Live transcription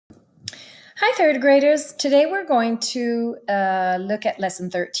Hi, third graders. Today we're going to look at lesson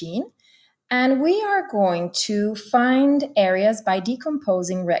 13, and we are going to find areas by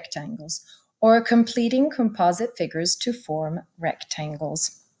decomposing rectangles or completing composite figures to form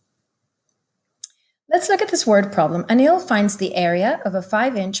rectangles. Let's look at this word problem. Anil finds the area of a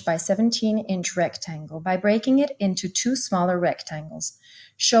 5-inch by 17-inch rectangle by breaking it into two smaller rectangles.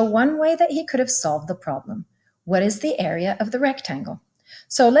 Show one way that he could have solved the problem. What is the area of the rectangle?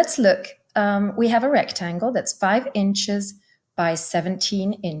 So let's look. We have a rectangle that's 5 inches by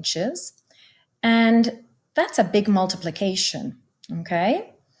 17 inches, and that's a big multiplication,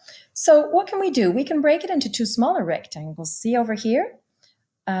 okay? So what can we do? We can break it into two smaller rectangles. See over here?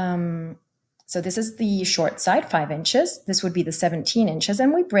 So this is the short side, 5 inches. This would be the 17 inches,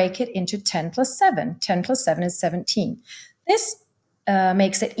 and we break it into 10 plus 7. 10 plus 7 is 17. This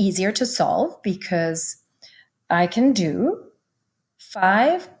makes it easier to solve because I can do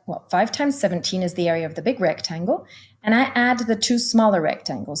 5 times 17 is the area of the big rectangle, and I add the two smaller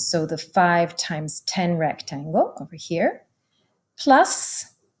rectangles. So the 5 times 10 rectangle over here,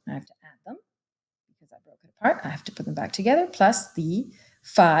 plus, I have to add them because I broke it apart. I have to put them back together, plus the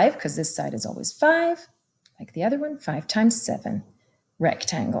 5, because this side is always 5, like the other one, 5 times 7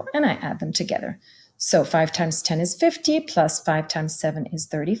 rectangle, and I add them together. So 5 times 10 is 50, plus 5 times 7 is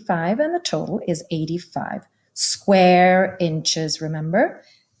 35, and the total is 85 square inches. Remember,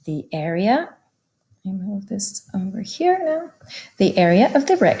 the area, let me move this over here now. The area of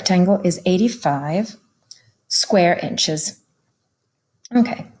the rectangle is 85 square inches.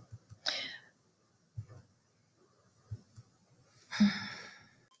 Okay.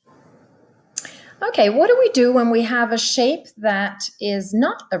 Okay, what do we do when we have a shape that is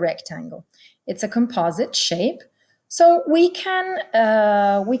not a rectangle? It's a composite shape. So we can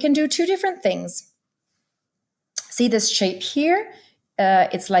do two different things. See this shape here?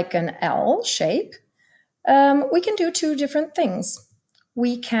 It's like an L shape. We can do two different things.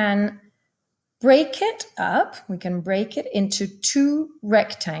 We can break it up. We can break it into two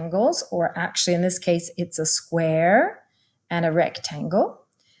rectangles, or actually in this case, it's a square and a rectangle,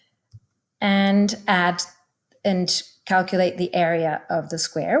 and add and calculate the area of the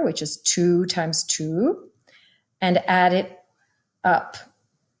square, which is 2 times 2, and add it up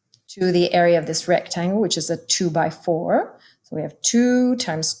to the area of this rectangle, which is a 2 by 4. So we have 2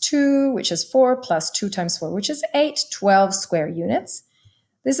 times 2, which is 4, plus 2 times 4, which is 8, 12 square units.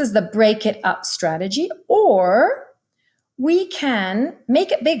 This is the break it up strategy, or we can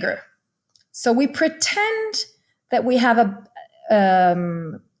make it bigger. So we pretend that we have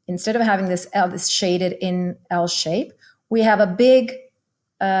instead of having this L, this shaded in L shape, we have a big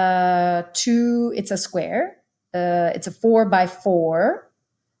it's a square. It's a 4 by 4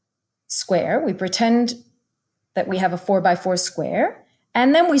 square. We pretend that we have a 4 by 4 square,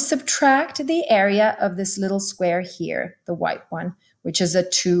 and then we subtract the area of this little square here, the white one, which is a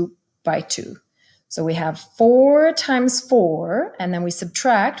 2 by 2. So we have 4 times 4, and then we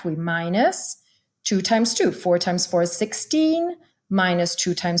subtract, we minus 2 times 2. 4 times 4 is 16, minus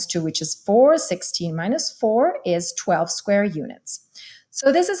 2 times 2, which is 4. 16 minus 4 is 12 square units.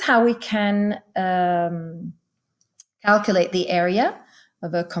 So this is how we can calculate the area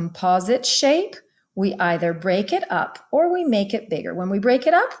of a composite shape. We either break it up or we make it bigger. When we break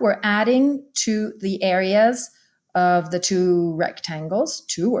it up, we're adding to the areas of the two rectangles,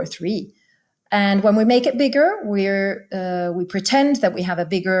 2 or 3. And when we make it bigger, we pretend that we have a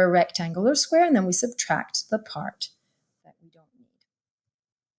bigger rectangle or square, and then we subtract the part that we don't need.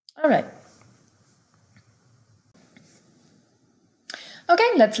 All right.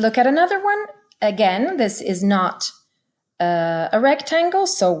 Okay, let's look at another one. Again, this is not a rectangle,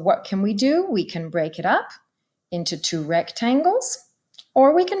 so what can we do? We can break it up into two rectangles,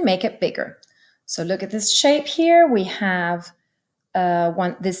 or we can make it bigger. So look at this shape here. We have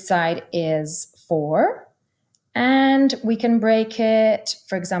this side is 4, and we can break it,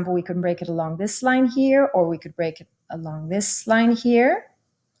 for example, we can break it along this line here, or we could break it along this line here,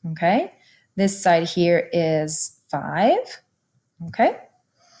 okay? This side here is 5, okay?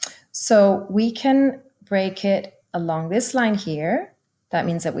 So we can break it along this line here. That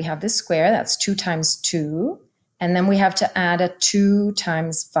means that we have this square, that's 2 times 2, and then we have to add a 2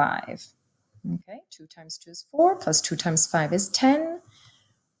 times 5. Okay, 2 times 2 is 4, plus 2 times 5 is 10.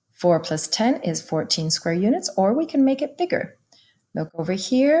 4 plus 10 is 14 square units, or we can make it bigger. Look over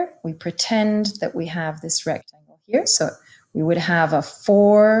here, we pretend that we have this rectangle here, so we would have a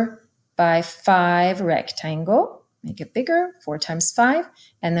 4 by 5 rectangle. Make it bigger, 4 times 5,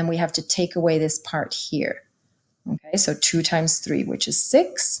 and then we have to take away this part here. Okay, so 2 times 3, which is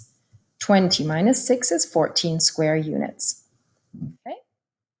 6. 20 minus 6 is 14 square units.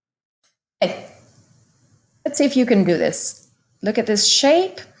 Okay. Let's see if you can do this. Look at this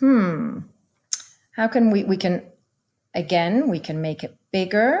shape. How can we can, again, we can make it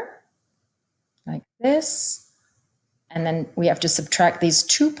bigger like this. And then we have to subtract these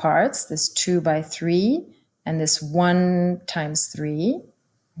two parts, this 2 by 3 and this 1 times 3.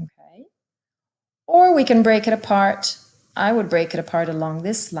 Okay. Or we can break it apart. I would break it apart along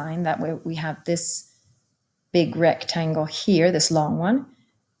this line. That way we have this big rectangle here, this long one,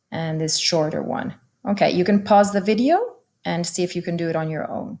 and this shorter one. Okay, you can pause the video and see if you can do it on your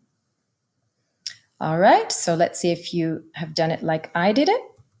own. All right, so let's see if you have done it like I did it.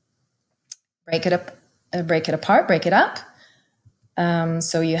 Break it up, break it apart, break it up.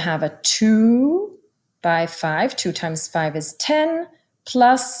 So you have a 2 by 5. 2 times 5 is 10,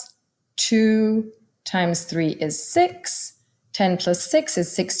 plus 2 times 3 is 6. 10 plus 6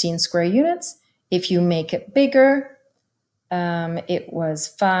 is 16 square units. If you make it bigger, it was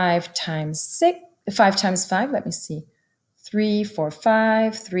 5 times 5, let me see. 3, 4,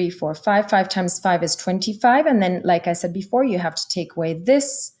 5, 3, 4, 5. 5 times 5 is 25. And then, like I said before, you have to take away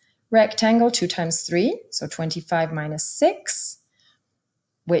this rectangle, 2 times 3. So 25 minus 6,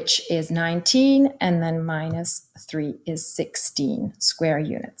 which is 19. And then minus 3 is 16 square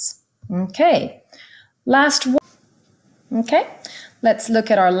units. Okay, last one. Okay, let's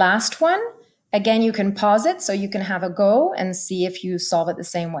look at our last one. Again, you can pause it so you can have a go and see if you solve it the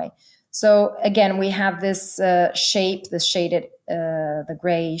same way. So again, we have this shape, this shaded, the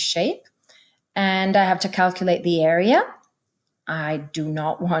gray shape, and I have to calculate the area. I do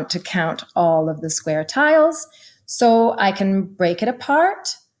not want to count all of the square tiles, so I can break it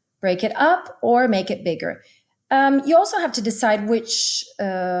apart, break it up, or make it bigger. You also have to decide which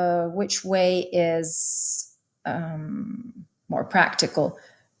way is more practical.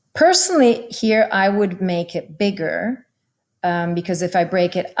 Personally, here I would make it bigger because if I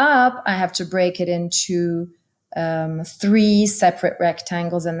break it up, I have to break it into 3 separate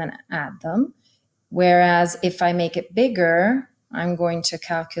rectangles and then add them. Whereas if I make it bigger, I'm going to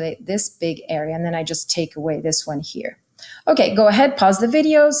calculate this big area and then I just take away this one here. Okay, go ahead, pause the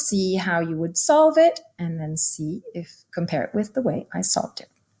video, see how you would solve it, and then compare it with the way I solved it.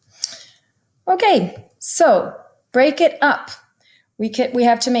 Okay, so break it up. We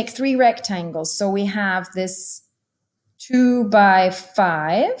have to make 3 rectangles. So we have this 2 by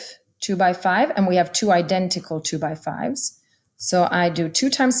 5, and we have 2 identical 2 by 5s. So I do 2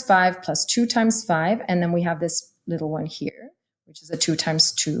 times 5 plus 2 times 5, and then we have this little one here, which is a 2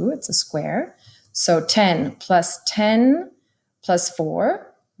 times 2, it's a square. So 10 plus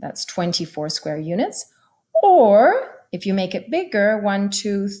 4, that's 24 square units. Or if you make it bigger, 1,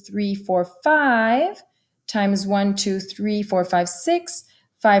 2, 3, 4, 5, times 1, 2, 3, 4, 5, 6,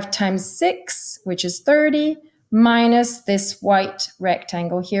 5 times 6, which is 30, minus this white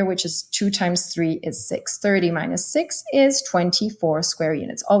rectangle here, which is 2 times 3 is 6. 30 minus 6 is 24 square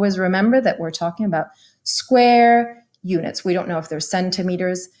units. Always remember that we're talking about square units. We don't know if they're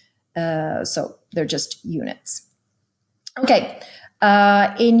centimeters, so they're just units. Okay,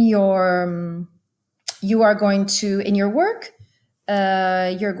 in your work,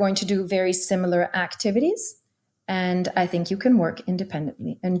 you're going to do very similar activities, and I think you can work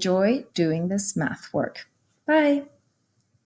independently. Enjoy doing this math work. Bye.